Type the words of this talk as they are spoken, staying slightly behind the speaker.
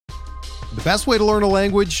The best way to learn a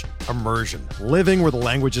language? Immersion. Living where the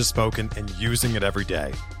language is spoken and using it every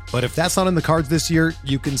day. But if that's not in the cards this year,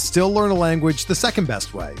 you can still learn a language the second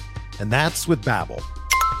best way, and that's with Babbel.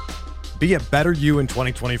 Be a better you in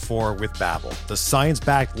 2024 with Babbel, the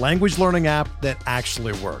science-backed language learning app that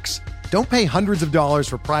actually works. Don't pay hundreds of dollars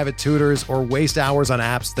for private tutors or waste hours on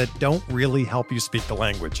apps that don't really help you speak the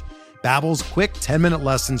language. Babbel's quick 10-minute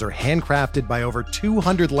lessons are handcrafted by over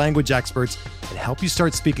 200 language experts and help you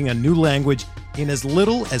start speaking a new language in as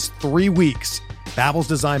little as 3 weeks. Babbel's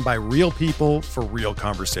designed by real people for real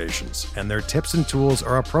conversations, and their tips and tools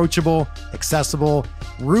are approachable, accessible,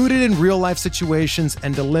 rooted in real-life situations,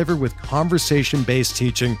 and delivered with conversation-based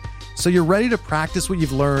teaching, so you're ready to practice what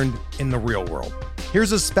you've learned in the real world.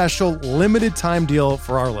 Here's a special limited-time deal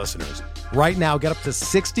for our listeners. Right now, get up to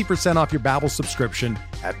 60% off your Babbel subscription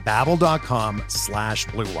at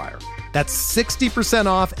babbel.com/Blue Wire. That's 60%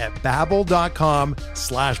 off at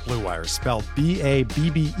babbel.com/Blue Wire, spelled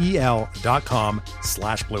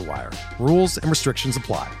BABBEL.com/Blue Wire. Rules and restrictions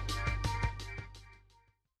apply.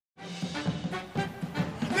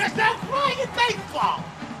 There's no crying in baseball!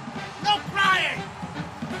 No crying!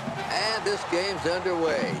 And this game's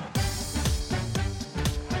underway.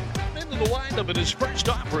 Into the windup in his first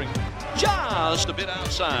offering. Just a bit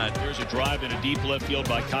outside. There's a drive in a deep left field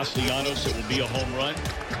by Castellanos. It will be a home run.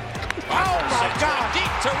 Oh my God!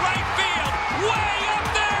 Deep to right field. Way up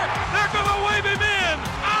there. They're going to wave him in.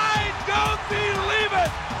 I don't believe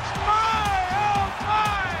it! My, oh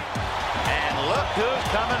my! And look who's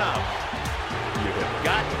coming up. You have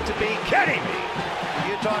got to be kidding me.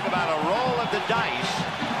 You talk about a roll of the dice.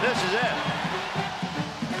 This is it.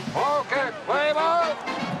 Okay, play ball.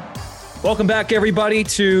 Welcome back, everybody,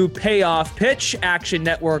 to Payoff Pitch, Action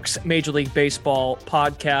Network's Major League Baseball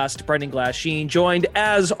podcast. Brendan Glasheen, joined,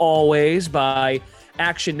 as always, by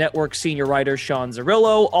Action Network senior writer Sean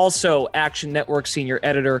Zerillo, also Action Network senior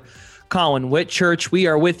editor Colin Whitchurch. We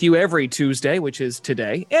are with you every Tuesday, which is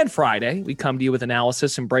today, and Friday. We come to you with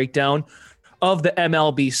analysis and breakdown of the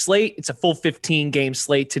MLB slate. It's a full 15-game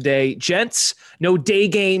slate today. Gents, no day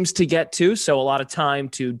games to get to, so a lot of time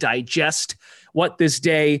to digest what this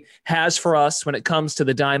day has for us when it comes to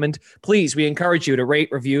the Diamond. Please, we encourage you to rate,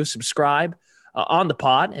 review, subscribe on the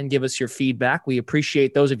pod and give us your feedback. We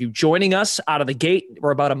appreciate those of you joining us out of the gate.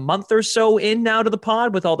 We're about a month or so in now to the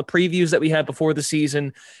pod with all the previews that we had before the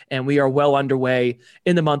season, and we are well underway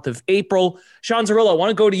in the month of April. Sean Zerillo, I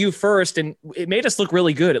want to go to you first, and it made us look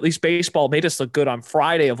really good. At least baseball made us look good on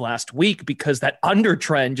Friday of last week because that under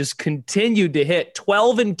trend just continued to hit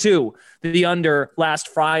 12-2, the under last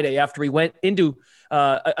Friday after we went into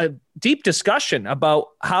a deep discussion about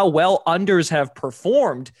how well unders have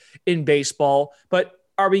performed in baseball. But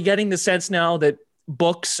are we getting the sense now that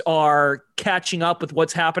books are catching up with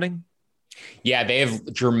what's happening? Yeah, they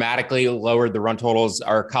have dramatically lowered the run totals.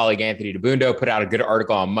 Our colleague Anthony DeBundo put out a good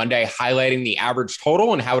article on Monday highlighting the average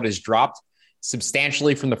total and how it has dropped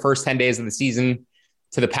substantially from the first 10 days of the season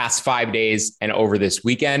to the past 5 days and over this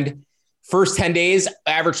weekend. First 10 days,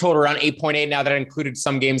 average total around 8.8. Now that included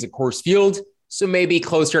some games at Coors Field, so maybe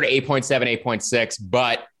closer to 8.7, 8.6,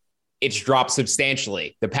 but it's dropped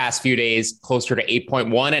substantially. The past few days, closer to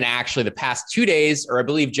 8.1, and actually the past 2 days, or I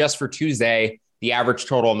believe just for Tuesday, the average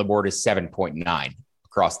total on the board is 7.9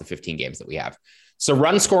 across the 15 games that we have. So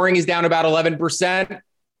run scoring is down about 11%,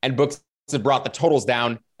 and books have brought the totals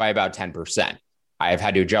down by about 10%. I have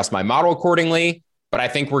had to adjust my model accordingly, but I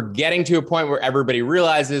think we're getting to a point where everybody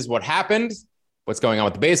realizes what happened, what's going on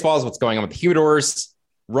with the baseballs, what's going on with the humidors.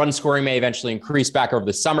 Run scoring may eventually increase back over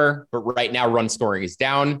the summer, but right now run scoring is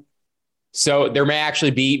down. So there may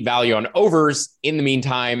actually be value on overs in the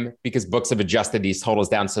meantime because books have adjusted these totals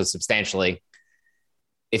down so substantially.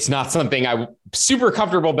 It's not something I'm super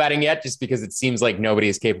comfortable betting yet just because it seems like nobody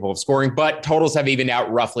is capable of scoring, but totals have evened out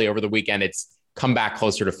roughly over the weekend. It's come back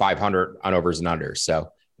closer to 500 on overs and unders. So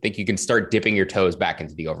I think you can start dipping your toes back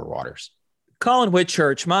into the over waters. Colin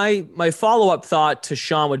Whitchurch, my follow-up thought to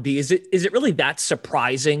Sean would be, is it really that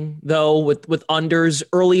surprising, though, with unders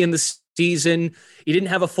early in the season? You didn't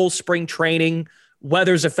have a full spring training.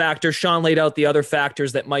 Weather's a factor. Sean laid out the other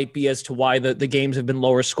factors that might be as to why the games have been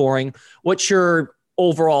lower scoring. What's your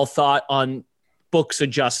overall thought on books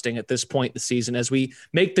adjusting at this point in the season as we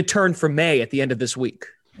make the turn for May at the end of this week?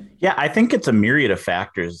 Yeah, I think it's a myriad of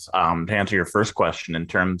factors to answer your first question in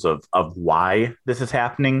terms of why this is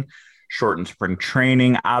happening. Shortened spring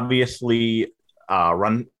training, obviously,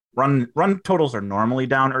 run totals are normally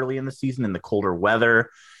down early in the season in the colder weather.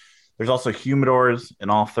 There's also humidors in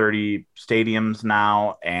all 30 stadiums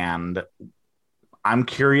now, and I'm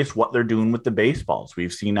curious what they're doing with the baseballs.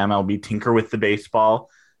 We've seen MLB tinker with the baseball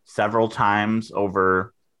several times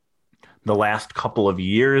over the last couple of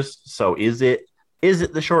years. So is it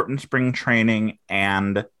the shortened spring training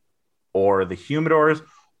or the humidors,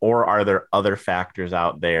 or are there other factors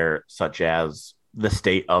out there such as the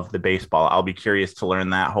state of the baseball? I'll be curious to learn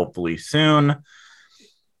that hopefully soon.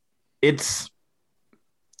 It's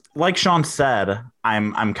like Sean said,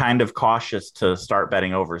 I'm kind of cautious to start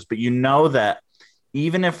betting overs, but that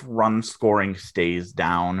even if run scoring stays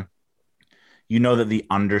down, that the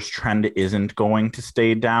unders trend isn't going to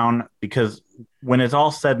stay down, because when it's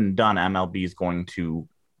all said and done, MLB is going to,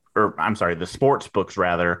 the sports books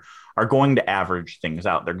rather, are going to average things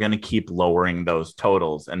out. They're going to keep lowering those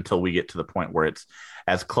totals until we get to the point where it's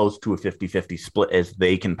as close to a 50-50 split as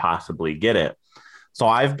they can possibly get it. So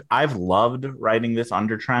I've loved riding this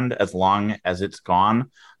under trend as long as it's gone,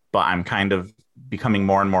 but I'm kind of becoming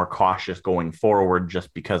more and more cautious going forward,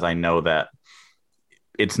 just because I know that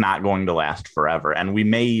it's not going to last forever. And we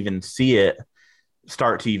may even see it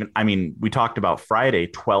start to we talked about Friday,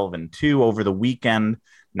 12-2 over the weekend,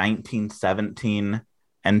 19-17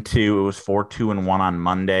 and 2. It was 4-2 and 1 on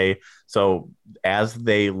Monday. So as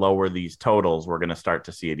they lower these totals, we're going to start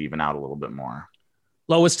to see it even out a little bit more.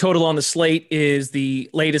 Lowest total on the slate is the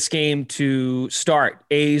latest game to start.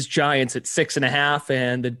 A's Giants at 6.5,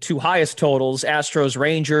 and the two highest totals, Astros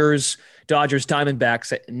Rangers, Dodgers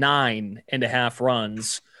Diamondbacks at 9.5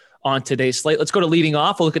 runs on today's slate. Let's go to leading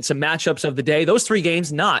off. We'll look at some matchups of the day. Those three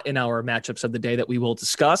games not in our matchups of the day that we will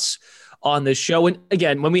discuss on this show. And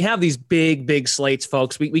again, when we have these big slates,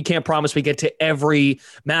 folks, we can't promise we get to every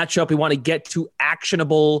matchup. We want to get to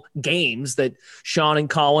actionable games that Sean and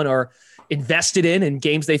Colin are invested in and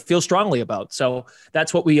games they feel strongly about. So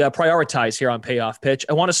that's what we prioritize here on Payoff Pitch.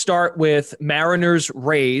 I want to start with Mariners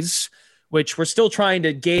Rays, which we're still trying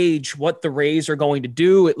to gauge what the Rays are going to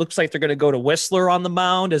do. It looks like they're going to go to Whistler on the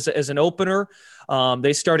mound as an opener.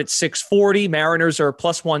 They start at 640. Mariners are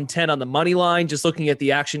plus 110 on the money line. Just looking at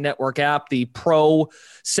the Action Network app, the pro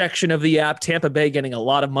section of the app, Tampa Bay getting a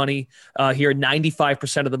lot of money here,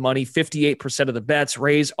 95% of the money, 58% of the bets.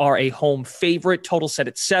 Rays are a home favorite. Total set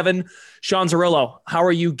at 7. Sean Zerillo, how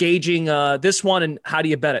are you gauging this one, and how do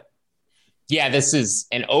you bet it? Yeah, this is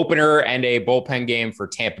an opener and a bullpen game for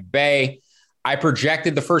Tampa Bay. I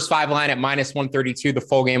projected the first 5 line at minus 132, the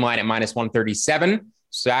full game line at minus 137.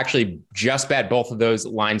 So actually just bet both of those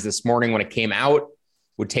lines this morning when it came out,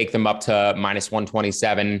 would take them up to minus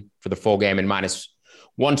 127 for the full game and minus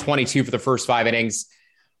 122 for the first 5 innings.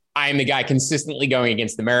 I am the guy consistently going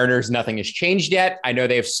against the Mariners. Nothing has changed yet. I know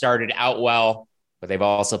they've started out well, but they've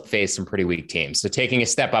also faced some pretty weak teams. So taking a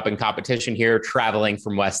step up in competition here, traveling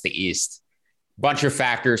from west to east. Bunch of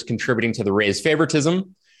factors contributing to the Rays'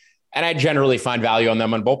 favoritism. And I generally find value on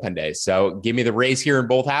them on bullpen days. So give me the Rays here in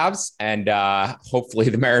both halves. And hopefully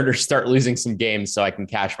the Mariners start losing some games so I can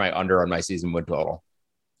cash my under on my season win total.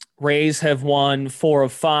 Rays have won 4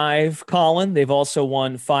 of 5, Colin. They've also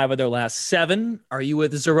won 5 of their last 7. Are you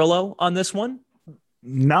with Zerillo on this one?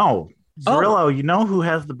 No. Zerillo, You know who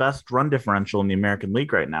has the best run differential in the American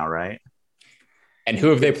League right now, right? And who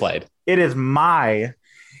have they played? It is my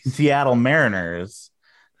Seattle Mariners,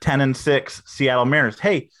 10-6 Seattle Mariners.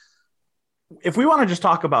 Hey, if we want to just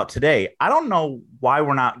talk about today, I don't know why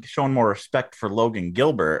we're not showing more respect for Logan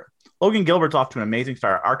Gilbert. Logan Gilbert's off to an amazing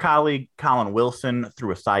start. Our colleague Colin Wilson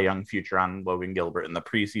threw a Cy Young future on Logan Gilbert in the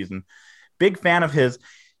preseason. Big fan of his.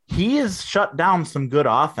 He has shut down some good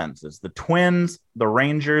offenses. The Twins, the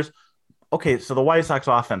Rangers. Okay, so the White Sox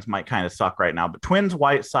offense might kind of suck right now, but Twins,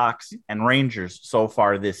 White Sox, and Rangers so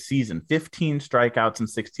far this season, 15 strikeouts in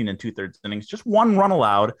 16 2/3 innings, just 1 run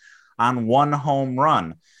allowed on 1 home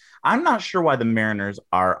run. I'm not sure why the Mariners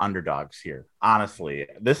are underdogs here. Honestly,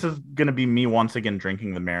 this is going to be me once again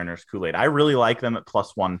drinking the Mariners Kool-Aid. I really like them at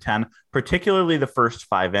plus 110, particularly the first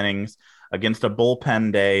 5 innings against a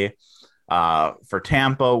bullpen day for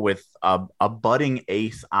Tampa with a budding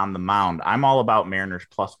ace on the mound. I'm all about Mariners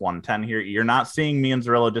plus 110 here. You're not seeing me and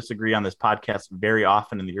Zerillo disagree on this podcast very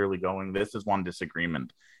often in the early going. This is one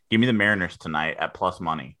disagreement. Give me the Mariners tonight at plus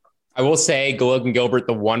money. I will say Logan Gilbert,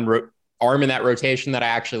 the one arm in that rotation that I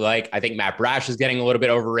actually like. I think Matt Brash is getting a little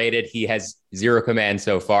bit overrated. He has 0 command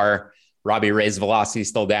so far. Robbie Ray's velocity is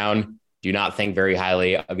still down. Do not think very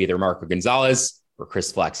highly of either Marco Gonzalez or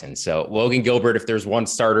Chris Flexen. So Logan Gilbert, if there's one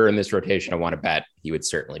starter in this rotation I want to bet, he would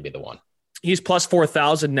certainly be the one. He's plus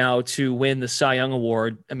 4,000 now to win the Cy Young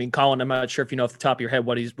Award. I mean, Colin, I'm not sure if you know off the top of your head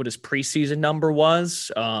what his preseason number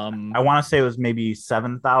was. I want to say it was maybe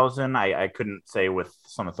 7,000. I couldn't say with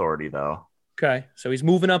some authority though. Okay, so he's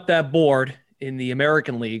moving up that board in the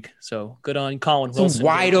American League. So good on Colin Wilson. It's a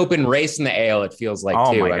wide open race in the AL, it feels like,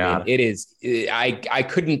 too. I mean, it is. I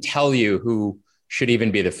couldn't tell you who should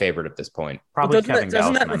even be the favorite at this point. Probably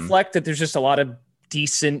doesn't that reflect that there's just a lot of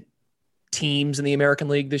decent teams in the American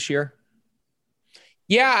League this year?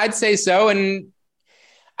 Yeah, I'd say so. And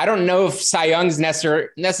I don't know if Cy Young's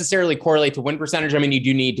necessarily correlate to win percentage. I mean, you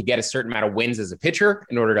do need to get a certain amount of wins as a pitcher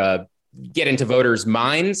in order to get into voters'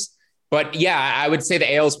 minds. But yeah, I would say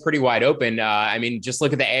the AL is pretty wide open. I mean, just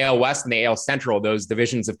look at the AL West and the AL Central. Those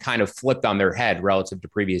divisions have kind of flipped on their head relative to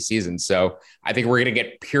previous seasons. So I think we're going to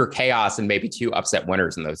get pure chaos and maybe 2 upset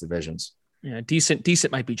winners in those divisions. Yeah,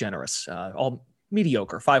 decent might be generous. All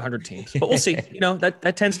mediocre, 500 teams, but we'll see.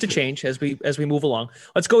 That tends to change as we move along.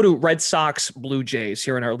 Let's go to Red Sox Blue Jays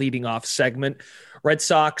here in our leading off segment. Red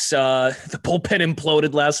Sox, the bullpen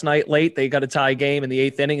imploded last night late. They got a tie game in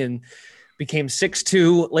the 8th inning and became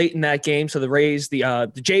 6-2 late in that game. So the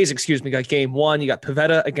Jays, got game 1. You got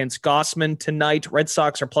Pivetta against Gossman tonight. Red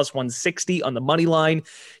Sox are plus 160 on the money line.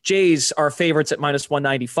 Jays are favorites at minus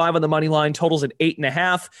 195 on the money line. Totals at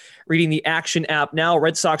 8.5. Reading the Action app now,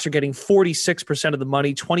 Red Sox are getting 46% of the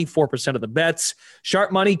money, 24% of the bets.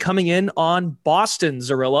 Sharp money coming in on Boston.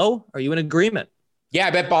 Zerillo, are you in agreement? Yeah, I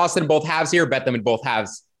bet Boston in both halves here. Bet them in both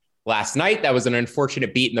halves last night. That was an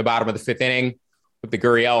unfortunate beat in the bottom of the 5th inning with the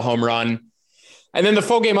Gurriel home run. And then the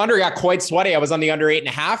full game under got quite sweaty. I was on the under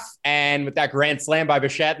 8.5. And with that grand slam by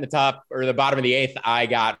Bichette in the bottom of the 8th, I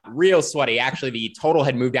got real sweaty. Actually, the total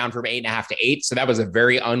had moved down from 8.5 to 8. So that was a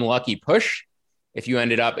very unlucky push if you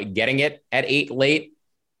ended up getting it at 8 late.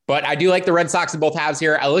 But I do like the Red Sox in both halves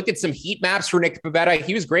here. I looked at some heat maps for Nick Pivetta.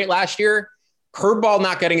 He was great last year. Curveball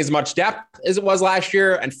not getting as much depth as it was last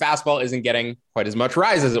year. And fastball isn't getting quite as much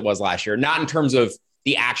rise as it was last year. Not in terms of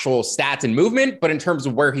the actual stats and movement, but in terms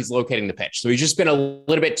of where he's locating the pitch. So he's just been a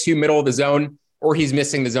little bit too middle of the zone, or he's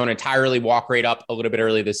missing the zone entirely. Walk rate up a little bit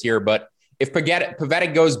early this year. But if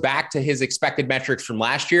Pivetta goes back to his expected metrics from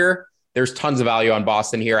last year, there's tons of value on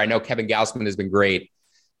Boston here. I know Kevin Gausman has been great,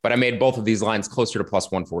 but I made both of these lines closer to plus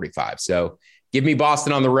 145. So give me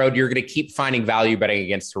Boston on the road. You're going to keep finding value betting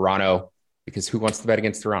against Toronto, because who wants to bet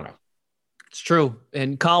against Toronto? It's true.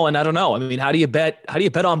 And Colin, I don't know. I mean, how do you bet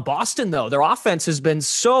on Boston though? Their offense has been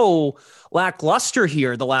so lackluster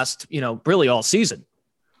here the last, really all season.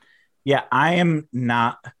 Yeah, I am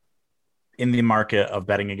not in the market of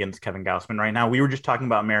betting against Kevin Gausman right now. We were just talking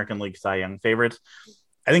about American League Cy Young favorites.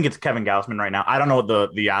 I think it's Kevin Gausman right now. I don't know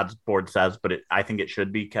what the odds board says, but I think it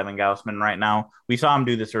should be Kevin Gausman right now. We saw him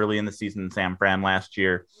do this early in the season in San Fran last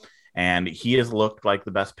year. And he has looked like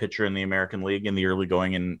the best pitcher in the American League in the early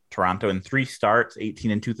going in Toronto. In 3 starts,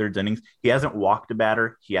 18 2/3 innings. He hasn't walked a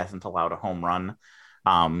batter. He hasn't allowed a home run.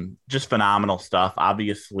 Just phenomenal stuff.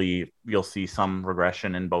 Obviously, you'll see some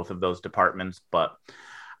regression in both of those departments, but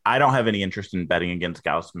I don't have any interest in betting against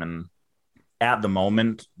Gausman at the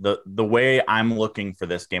moment. The way I'm looking for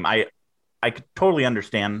this game, I could totally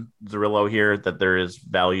understand Zerillo here that there is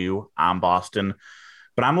value on Boston.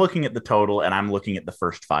 But I'm looking at the total, and I'm looking at the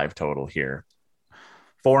first 5 total here.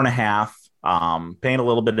 4.5, paying a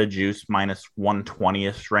little bit of juice, minus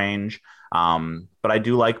 120-ish range. But I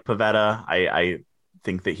do like Pivetta. I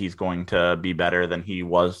think that he's going to be better than he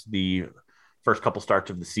was the first couple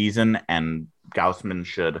starts of the season, and Gausman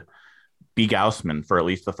should be Gausman for at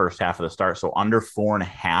least the first half of the start. So under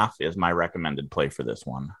 4.5 is my recommended play for this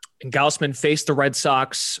one. And Gausman faced the Red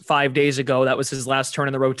Sox 5 days ago. That was his last turn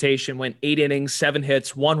in the rotation. Went 8 innings, 7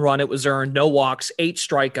 hits, 1 run. It was earned, no walks, 8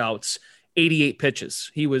 strikeouts, 88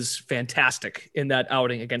 pitches. He was fantastic in that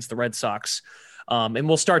outing against the Red Sox. And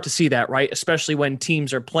we'll start to see that, right? Especially when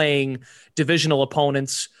teams are playing divisional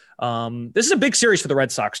opponents. This is a big series for the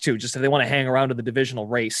Red Sox too, just if they want to hang around in the divisional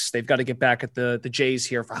race. They've got to get back at the Jays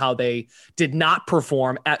here for how they did not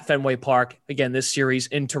perform at Fenway Park. Again, this series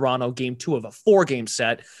in Toronto, game 2 of a 4-game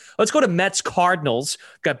set. Let's go to Mets Cardinals.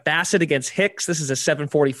 Got Bassett against Hicks. This is a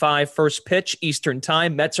 7:45 first pitch Eastern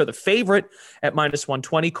time. Mets are the favorite at minus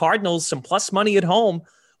 120. Cardinals, some plus money at home.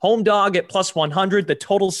 Home dog at plus 100. The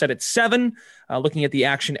total set at 7. Looking at the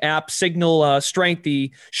Action app, signal strength, the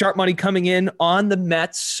sharp money coming in on the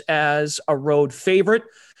Mets as a road favorite.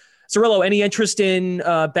 Zerillo, any interest in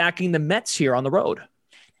backing the Mets here on the road?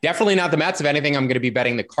 Definitely not the Mets. If anything, I'm going to be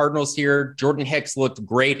betting the Cardinals here. Jordan Hicks looked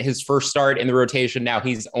great his first start in the rotation. Now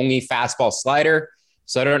he's only fastball slider,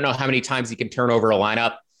 so I don't know how many times he can turn over a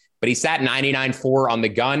lineup, but he sat 99.4 on the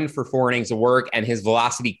gun for 4 innings of work, and his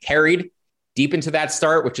velocity carried deep into that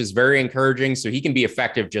start, which is very encouraging. So he can be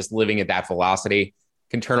effective just living at that velocity,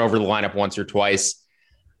 can turn over the lineup once or twice.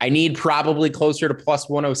 I need probably closer to plus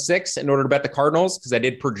 106 in order to bet the Cardinals, because I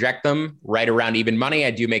did project them right around even money.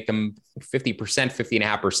 I do make them 50%,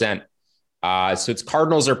 50.5%. So it's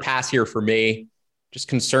Cardinals or pass here for me. Just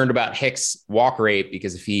concerned about Hicks' walk rate,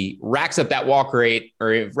 because if he racks up that walk rate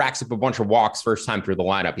or he racks up a bunch of walks first time through the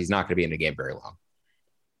lineup, he's not going to be in the game very long.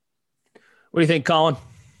 What do you think, Colin?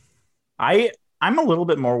 I'm a little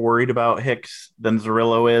bit more worried about Hicks than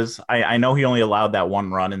Zerillo is. I know he only allowed that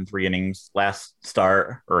one run in 3 innings last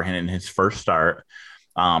start, or in his first start.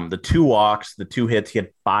 The 2 walks, the 2 hits, he had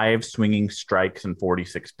 5 swinging strikes and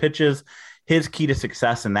 46 pitches. His key to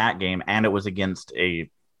success in that game, and it was against a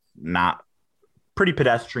not pretty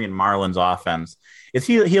pedestrian Marlins offense, is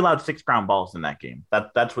he allowed 6 ground balls in that game.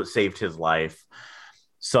 That's what saved his life.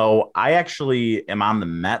 So I actually am on the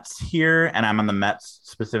Mets here, and I'm on the Mets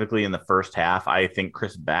specifically in the first half. I think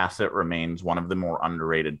Chris Bassett remains one of the more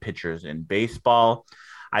underrated pitchers in baseball.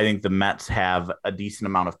 I think the Mets have a decent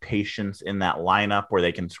amount of patience in that lineup where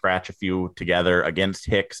they can scratch a few together against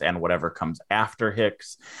Hicks and whatever comes after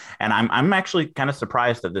Hicks. And I'm actually kind of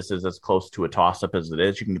surprised that this is as close to a toss-up as it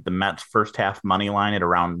is. You can get the Mets first half money line at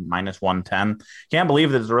around -110. Can't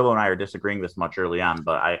believe that Zerillo and I are disagreeing this much early on,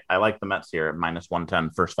 but I like the Mets here at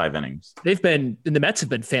 -110 first 5 innings. The Mets have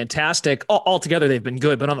been fantastic. Altogether, they've been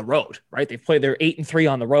good, but on the road, right? They've played their 8-3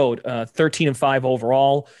 on the road, 13-5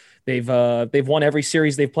 overall. They've won every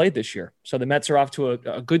series they've played this year. So the Mets are off to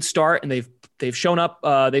a good start, and they've shown up.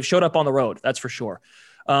 They've showed up on the road. That's for sure.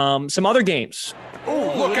 Some other games.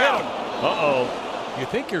 Oh, look out! Uh-oh. You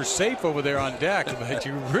think you're safe over there on deck, but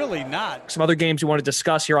you're really not. Some other games we want to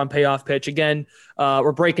discuss here on Payoff Pitch. Again,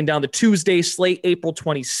 we're breaking down the Tuesday slate, April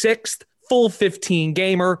 26th. Full 15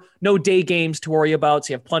 gamer, no day games to worry about.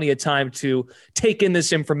 So you have plenty of time to take in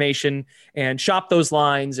this information and shop those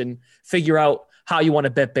lines and figure out how you want to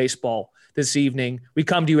bet baseball this evening. We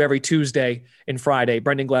come to you every Tuesday and Friday.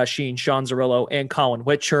 Brendan Glasheen, Sean Zerillo, and Colin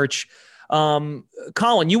Whitchurch.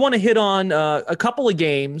 Colin, you want to hit on a couple of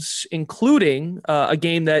games, including a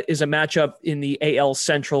game that is a matchup in the AL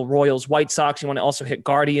Central, Royals, White Sox. You want to also hit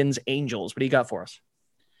Guardians, Angels. What do you got for us?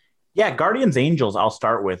 Yeah, Guardians Angels I'll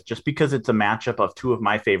start with, just because it's a matchup of 2 of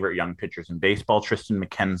my favorite young pitchers in baseball, Tristan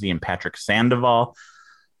McKenzie and Patrick Sandoval.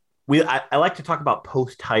 I like to talk about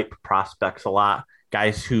post-hype prospects a lot,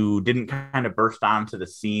 guys who didn't kind of burst onto the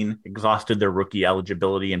scene, exhausted their rookie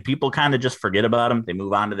eligibility, and people kind of just forget about them. They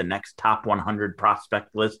move on to the next top 100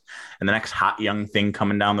 prospect list and the next hot young thing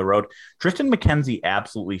coming down the road. Tristan McKenzie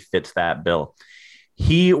absolutely fits that bill.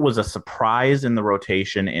 He was a surprise in the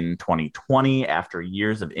rotation in 2020 after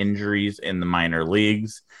years of injuries in the minor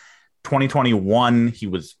leagues. 2021, he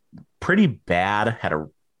was pretty bad, had a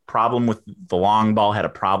problem with the long ball, had a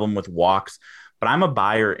problem with walks, but I'm a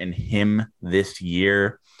buyer in him this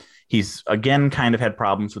year. He's again kind of had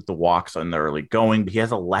problems with the walks in the early going, but he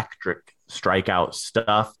has electric strikeout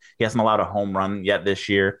stuff. He hasn't allowed a home run yet this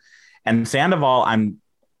year. And Sandoval, I'm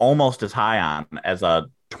almost as high on as a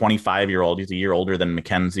 25-year-old. He's a year older than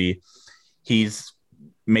McKenzie. He's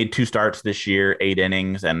made 2 starts this year, 8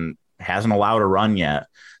 innings, and hasn't allowed a run yet.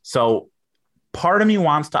 So part of me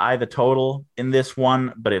wants to eye the total in this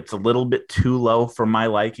one, but it's a little bit too low for my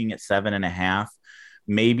liking at 7.5.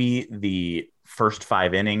 Maybe the first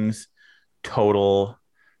 5 innings total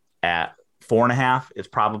at 4.5 is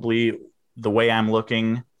probably the way I'm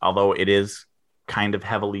looking, although it is kind of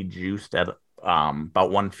heavily juiced at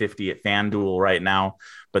about 150 at FanDuel right now.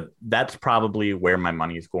 But that's probably where my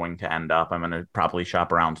money is going to end up. I'm going to probably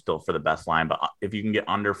shop around still for the best line. But if you can get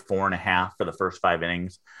under 4.5 for the first 5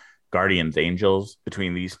 innings, Guardians, Angels,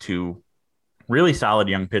 between these 2 really solid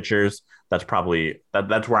young pitchers, that's probably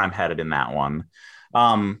that's where I'm headed in that one.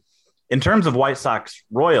 In terms of White Sox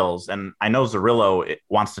Royals, and I know Zerillo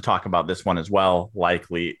wants to talk about this one as well,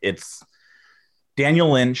 likely, it's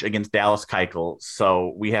Daniel Lynch against Dallas Keuchel.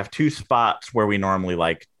 So we have 2 spots where we normally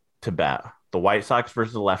like to bet: the White Sox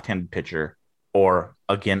versus the left-handed pitcher, or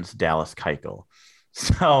against Dallas Keuchel.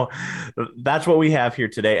 So that's what we have here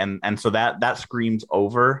today. And so that screams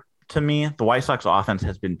over to me. The White Sox offense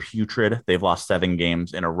has been putrid. They've lost 7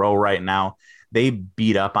 games in a row right now. They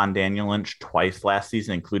beat up on Daniel Lynch twice last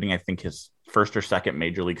season, including, I think, his first or second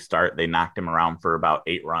major league start. They knocked him around for about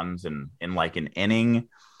 8 runs in like an inning.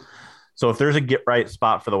 So if there's a get right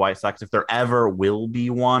spot for the White Sox, if there ever will be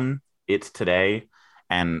one, it's today.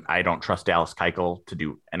 And I don't trust Dallas Keuchel to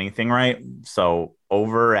do anything right. So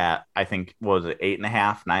over at, I think, what was it,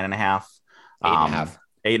 8.5, 9.5? 8.5.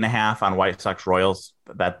 8.5 on White Sox Royals.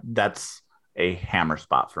 That's a hammer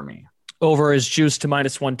spot for me. Over is juiced to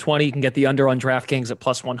 -120. You can get the under on DraftKings at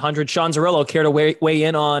 +100. Sean Zerillo, care to weigh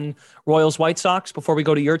in on Royals White Sox before we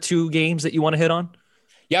go to your 2 games that you want to hit on?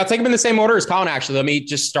 Yeah, I'll take them in the same order as Colin, actually. Let me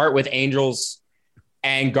just start with Angels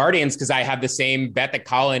and Guardians, because I have the same bet that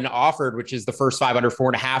Colin offered, which is the first 5 under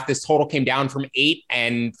 4.5. This total came down from 8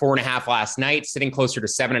 and 4.5 last night, sitting closer to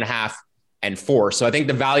 7.5 and 4. So I think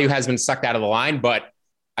the value has been sucked out of the line, but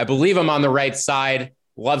I believe I'm on the right side.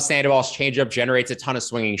 Love Sandoval's changeup, generates a ton of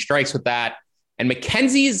swinging strikes with that. And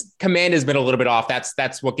McKenzie's command has been a little bit off.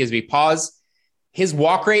 That's what gives me pause. His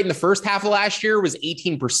walk rate in the first half of last year was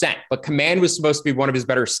 18%, but command was supposed to be one of his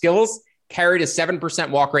better skills. Carried a 7%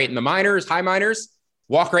 walk rate in the minors, high minors.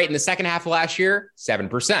 Walk rate in the second half of last year,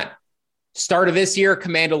 7%. Start of this year,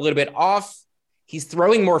 command a little bit off. He's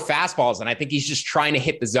throwing more fastballs, and I think he's just trying to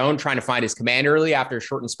hit the zone, trying to find his command early after a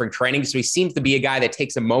shortened spring training. So he seems to be a guy that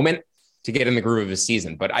takes a moment to get in the groove of his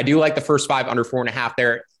season. But I do like the first 5 under 4.5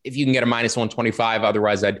 there. If you can get a -125,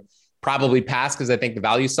 otherwise I'd probably pass because I think the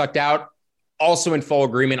value sucked out. Also in full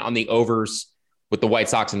agreement on the overs with the White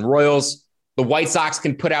Sox and Royals. The White Sox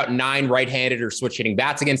can put out 9 right-handed or switch hitting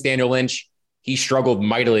bats against Daniel Lynch. He struggled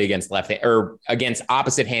mightily against against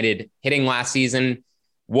opposite-handed hitting last season.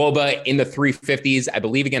 Woba in the 350s, I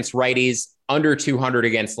believe, against righties, under 200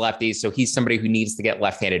 against lefties. So he's somebody who needs to get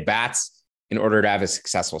left-handed bats in order to have a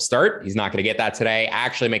successful start. He's not going to get that today. I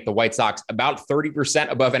actually make the White Sox about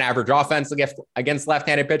 30% above an average offense against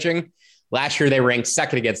left-handed pitching. Last year, they ranked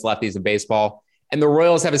second against lefties in baseball. And the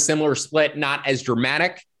Royals have a similar split, not as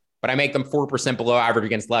dramatic, but I make them 4% below average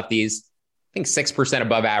against lefties. I think 6%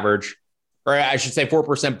 above average, or I should say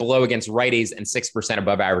 4% below against righties and 6%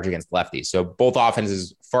 above average against lefties. So both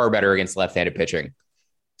offenses far better against left-handed pitching.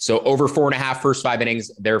 So over 4.5 first 5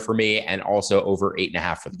 innings there for me, and also over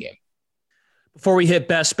 8.5 for the game. Before we hit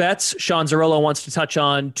best bets, Sean Zerillo wants to touch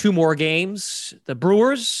on 2 more games. The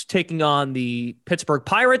Brewers taking on the Pittsburgh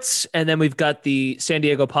Pirates, and then we've got the San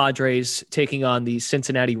Diego Padres taking on the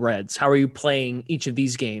Cincinnati Reds. How are you playing each of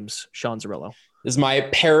these games, Sean Zerillo? This is my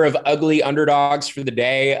pair of ugly underdogs for the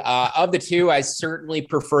day. Of the 2, I certainly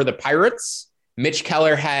prefer the Pirates. Mitch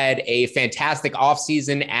Keller had a fantastic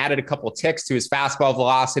offseason, added a couple ticks to his fastball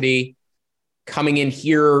velocity, coming in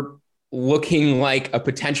here looking like a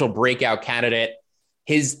potential breakout candidate.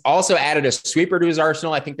 He's also added a sweeper to his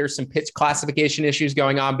arsenal. I think there's some pitch classification issues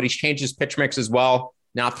going on, but he's changed his pitch mix as well,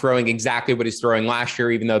 not throwing exactly what he's throwing last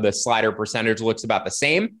year, even though the slider percentage looks about the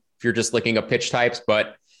same if you're just looking up pitch types.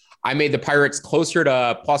 But I made the Pirates closer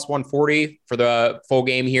to plus 140 for the full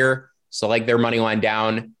game here. So like their money line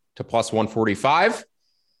down to plus 145.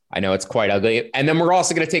 I know it's quite ugly. And then we're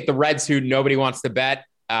also going to take the Reds, who nobody wants to bet.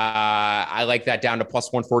 I like that down to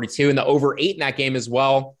plus 142, and the over 8 in that game as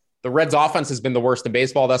well. The Reds offense has been the worst in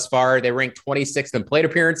baseball thus far. They rank 26th in plate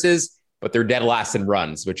appearances, but they're dead last in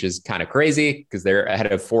runs, which is kind of crazy because they're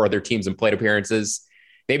ahead of 4 other teams in plate appearances.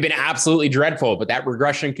 They've been absolutely dreadful, but that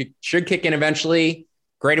regression should kick in eventually.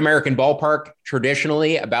 Great American Ballpark,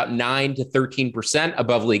 traditionally about 9 to 13%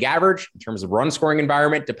 above league average in terms of run scoring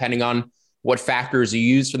environment, depending on what factors you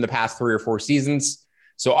use from the past 3 or 4 seasons.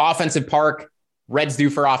 So offensive park, Reds due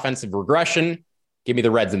for offensive regression. Give me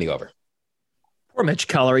the Reds in the over. Poor Mitch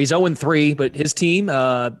Keller. He's 0-3, but his team,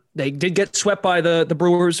 they did get swept by the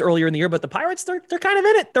Brewers earlier in the year, but the Pirates, they're kind of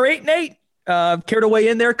in it. They're 8-8. Care to weigh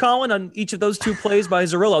in there, Colin, on each of those 2 plays by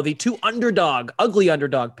Zerillo, the 2 ugly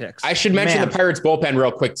underdog picks? I should mention the Pirates bullpen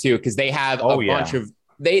real quick too, because they have bunch of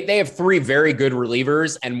they have 3 very good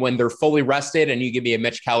relievers, and when they're fully rested and you give me a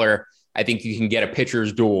Mitch Keller, I think you can get a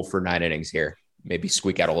pitcher's duel for 9 innings here. Maybe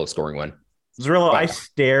squeak out a low scoring win. Zerillo, I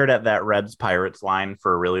stared at that Reds-Pirates line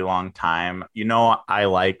for a really long time. You know, I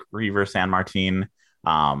like Reiver Sanmartin.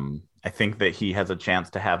 I think that he has a chance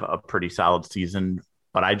to have a pretty solid season,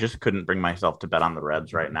 but I just couldn't bring myself to bet on the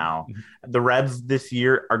Reds right now. The Reds this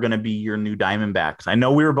year are going to be your new Diamondbacks. I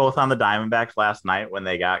know we were both on the Diamondbacks last night when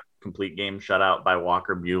they got complete game shutout by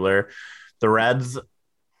Walker Buehler. The Reds,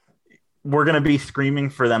 we're going to be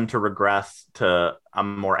screaming for them to regress to a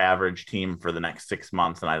more average team for the next 6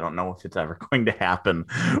 months. And I don't know if it's ever going to happen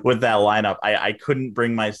with that lineup. I couldn't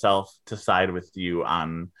bring myself to side with you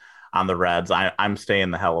on the Reds. I'm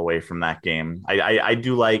staying the hell away from that game. I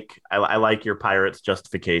do like, I like your Pirates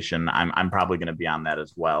justification. I'm probably going to be on that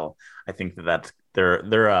as well. I think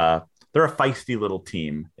they're a feisty little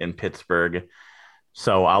team in Pittsburgh.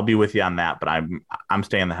 So I'll be with you on that, but I'm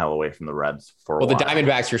staying the hell away from the Reds for a while. The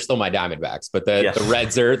Diamondbacks are still my Diamondbacks, but the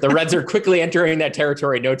Reds are quickly entering that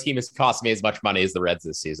territory. No team has cost me as much money as the Reds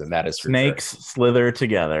this season. That is for Snakes slither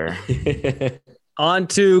together. On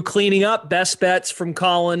to cleaning up best bets from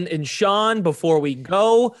Colin and Sean before we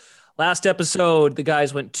go. Last episode, the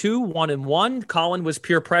guys went 2-1-1. Colin was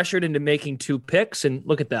peer pressured into making 2 picks, and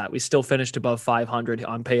look at that. We still finished above 500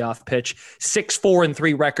 on payoff pitch.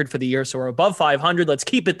 6-4-3 record for the year, so we're above 500. Let's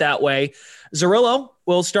keep it that way. Zerillo,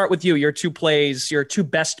 we'll start with you. Your 2 plays, your 2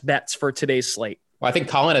 best bets for today's slate. Well, I think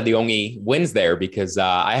Colin had the only wins there because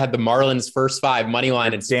I had the Marlins first 5 money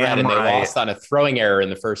line and spread, and they lost on a throwing error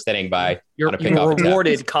in the first inning by you were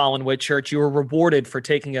rewarded, Colin Whitchurch. You were rewarded for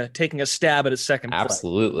taking a stab at a second play.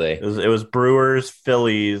 Absolutely. It was Brewers,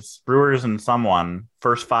 Phillies, Brewers and someone.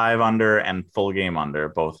 First 5 under and full game under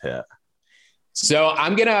both hit. So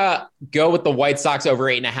I'm going to go with the White Sox over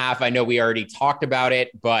 8.5. I know we already talked about it,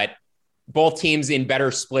 but both teams in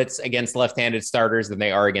better splits against left-handed starters than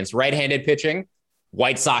they are against right-handed pitching.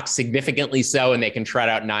 White Sox significantly so, and they can trot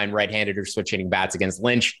out 9 right-handed or switch-hitting bats against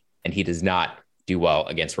Lynch, and he does not do well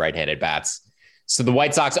against right-handed bats. So the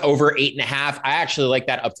White Sox over 8.5. I actually like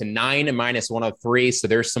that up to 9 and -103. So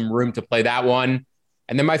there's some room to play that one.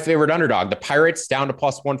 And then my favorite underdog, the Pirates, down to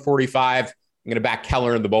 +145. I'm going to back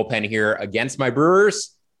Keller in the bullpen here against my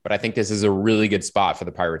Brewers, but I think this is a really good spot for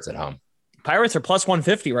the Pirates at home. Pirates are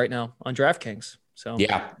 +150 right now on DraftKings. So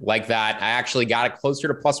yeah, like that. I actually got it closer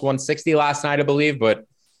to +160 last night, I believe, but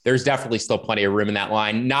there's definitely still plenty of room in that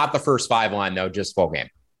line. Not the first 5 line, though, just full game.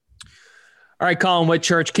 All right, Colin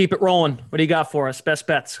Whitchurch, keep it rolling. What do you got for us? Best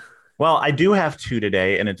bets. Well, I do have 2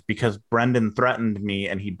 today, and it's because Brendan threatened me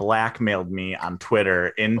and he blackmailed me on Twitter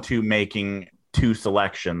into making 2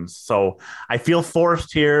 selections. So I feel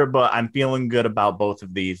forced here, but I'm feeling good about both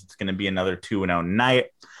of these. It's going to be another 2-0 night.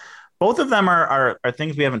 Both of them are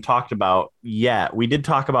things we haven't talked about yet. We did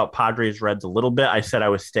talk about Padres Reds a little bit. I said I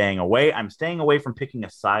was staying away. I'm staying away from picking a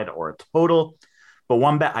side or a total. But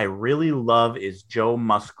one bet I really love is Joe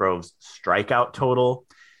Musgrove's strikeout total.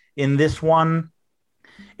 In this one,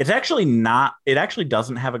 it actually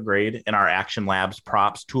doesn't have a grade in our Action Labs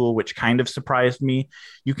props tool, which kind of surprised me.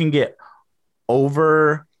 You can get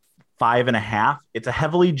over 5.5. It's a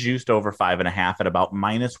heavily juiced over 5.5 at about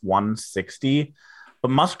 -160. But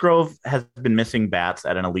Musgrove has been missing bats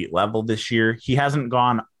at an elite level this year. He hasn't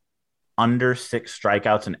gone under 6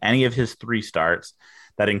 strikeouts in any of his 3 starts.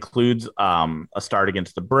 That includes a start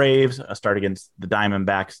against the Braves, a start against the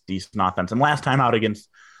Diamondbacks, decent offense. And last time out against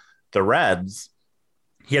the Reds,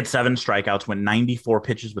 he had 7 strikeouts, went 94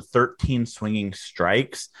 pitches with 13 swinging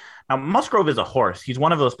strikes. Now, Musgrove is a horse. He's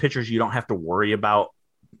one of those pitchers you don't have to worry about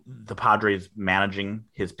the Padres managing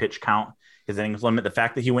his pitch count, his innings limit. The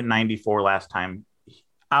fact that he went 94 last time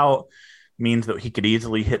out means that he could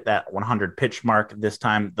easily hit that 100 pitch mark this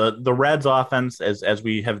time. The Reds offense, as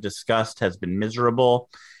we have discussed, has been miserable.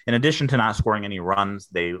 In addition to not scoring any runs,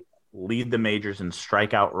 they lead the majors in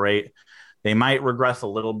strikeout rate. They might regress a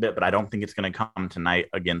little bit, but I don't think it's going to come tonight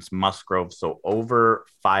against Musgrove. So over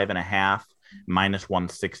 5.5,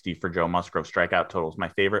 -160 for Joe Musgrove. Strikeout total is my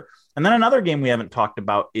favorite. And then another game we haven't talked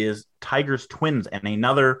about is Tigers Twins, and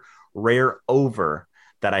another rare over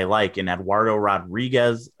that I like in Eduardo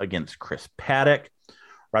Rodriguez against Chris Paddock.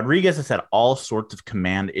 Rodriguez has had all sorts of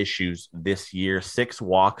command issues this year, 6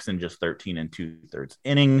 walks in just 13 2/3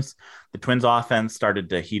 innings. The Twins offense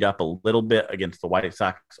started to heat up a little bit against the White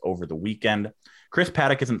Sox over the weekend. Chris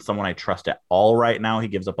Paddock isn't someone I trust at all right now. He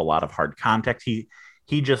gives up a lot of hard contact. He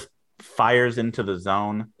just fires into the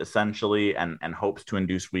zone essentially and hopes to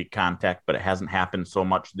induce weak contact, but it hasn't happened so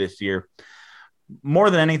much this year. More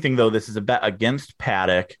than anything, though, this is a bet against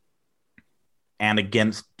Paddock and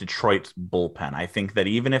against Detroit's bullpen. I think that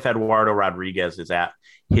even if Eduardo Rodriguez is at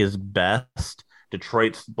his best,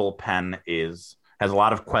 Detroit's bullpen has a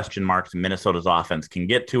lot of question marks, and Minnesota's offense can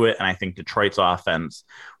get to it. And I think Detroit's offense,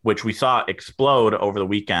 which we saw explode over the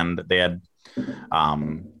weekend, they had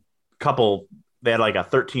like a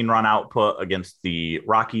 13-run output against the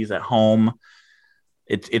Rockies at home.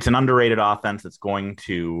 It's an underrated offense that's going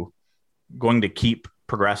to keep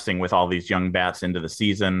progressing with all these young bats into the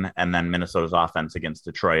season. And then Minnesota's offense against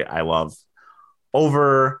Detroit, I love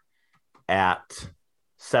over at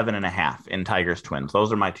 7.5 in Tigers Twins.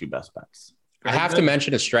 Those are my 2 best bets. I have to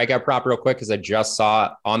mention a strikeout prop real quick because I just saw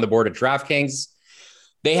it on the board at DraftKings.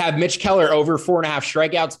 They have Mitch Keller over 4.5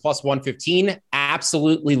 strikeouts +115.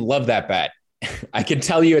 Absolutely love that bet. I can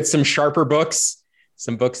tell you it's some sharper books,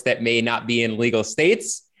 some books that may not be in legal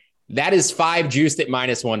states. That is 5 juiced at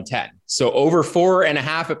 -110. So over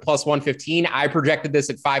 4.5 at +115. I projected this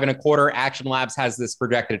at 5.25. Action Labs has this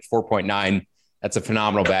projected at 4.9. That's a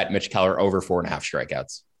phenomenal bet. Mitch Keller over 4.5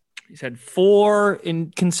 strikeouts. He's had 4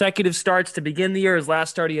 in consecutive starts to begin the year. His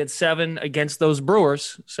last start, he had 7 against those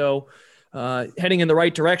Brewers. So heading in the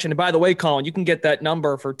right direction. And by the way, Colin, you can get that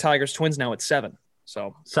number for Tigers Twins now at 7.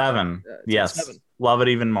 So 7. Yes. 7. Love it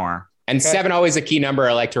even more. And okay. 7 always a key number.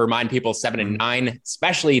 I like to remind people 7 and 9,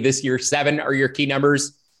 especially this year, 7 are your key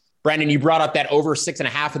numbers. Brandon, you brought up that over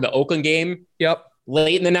 6.5 in the Oakland game. Yep.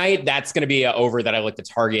 Late in the night, that's going to be an over that I like to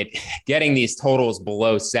target. Getting these totals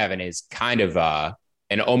below 7 is kind of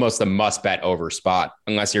and almost a must bet over spot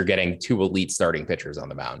unless you're getting 2 elite starting pitchers on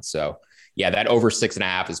the mound. So yeah, that over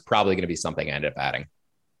 6.5 is probably going to be something I end up adding.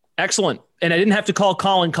 Excellent. And I didn't have to call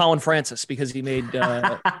Colin Francis because he made 2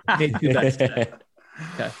 bets today.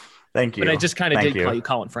 Okay. Thank you. But I just kind of did call you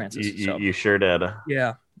Colin Francis. You sure did.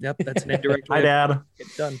 Yeah. Yep. That's an indirect way. Hi, Dad. Get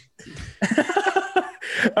done.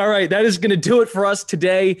 All right. That is going to do it for us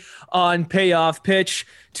today on Payoff Pitch.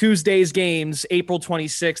 Tuesday's games, April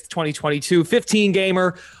 26th, 2022,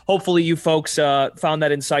 15-gamer. Hopefully you folks found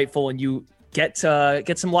that insightful and you get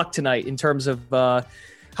some luck tonight in terms of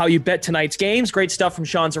how you bet tonight's games. Great stuff from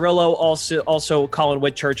Sean Zerillo, also Colin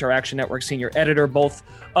Whitchurch, our Action Network senior editor, both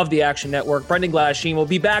of the Action Network. Brendan Glasheen will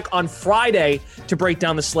be back on Friday to break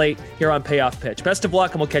down the slate here on Payoff Pitch. Best of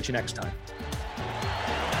luck, and we'll catch you next time.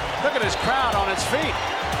 Look at his crowd on its feet.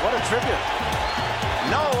 What a tribute.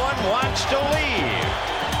 No one wants to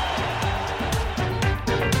leave.